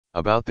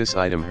About this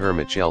item: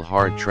 Hermitshell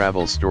hard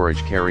travel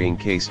storage carrying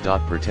case.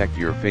 Protect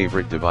your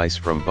favorite device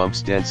from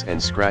bumps, dents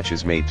and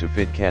scratches. Made to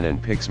fit. Canon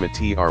PIXMA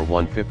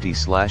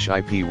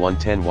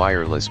TR150/IP110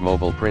 wireless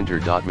mobile printer.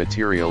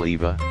 Material: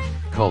 EVA,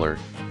 color,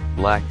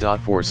 black.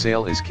 For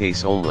sale is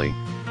case only.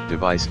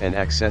 Device and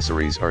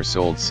accessories are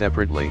sold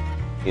separately.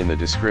 In the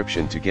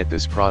description to get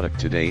this product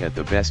today at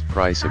the best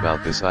price.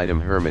 About this item: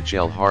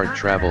 Hermitshell hard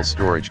travel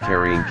storage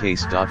carrying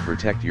case.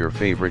 Protect your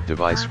favorite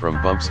device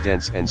from bumps,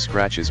 dents and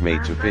scratches.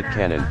 Made to fit.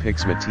 Canon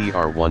PIXMA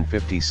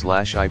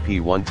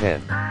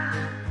TR150/IP110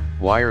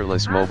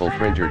 wireless mobile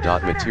printer.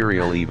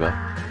 Material: EVA,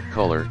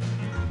 color,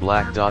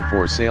 black.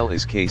 For sale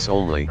is case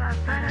only.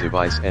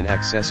 Device and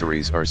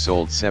accessories are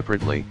sold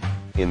separately.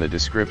 In the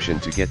description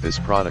to get this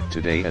product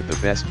today at the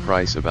best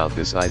price. About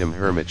this item: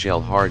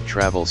 Hermitshell hard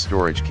travel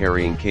storage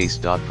carrying case.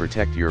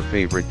 Protect your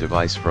favorite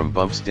device from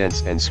bumps,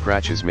 dents and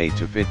scratches. Made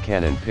to fit.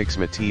 Canon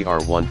PIXMA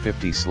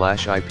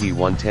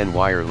TR150/IP110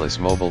 wireless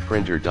mobile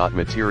printer.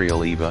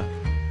 Material: EVA,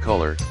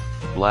 color,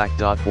 black.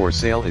 For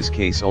sale is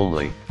case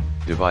only.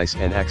 Device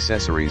and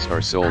accessories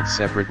are sold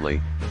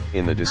separately.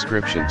 In the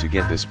description to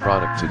get this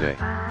product today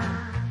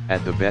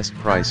at the best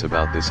price.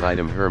 About this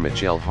item: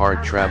 Hermitshell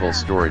hard travel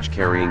storage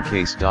carrying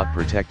case.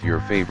 Protect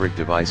your favorite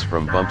device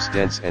from bumps,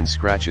 dents and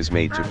scratches.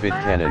 Made to fit.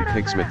 Canon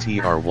PIXMA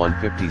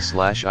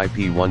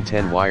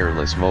TR150/IP110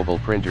 wireless mobile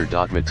printer.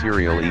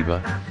 Material: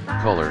 EVA,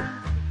 color,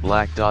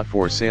 black.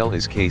 For sale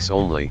is case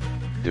only.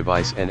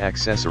 Device and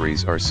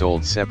accessories are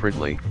sold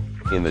separately.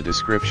 In the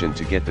description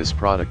to get this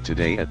product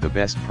today at the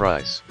best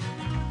price.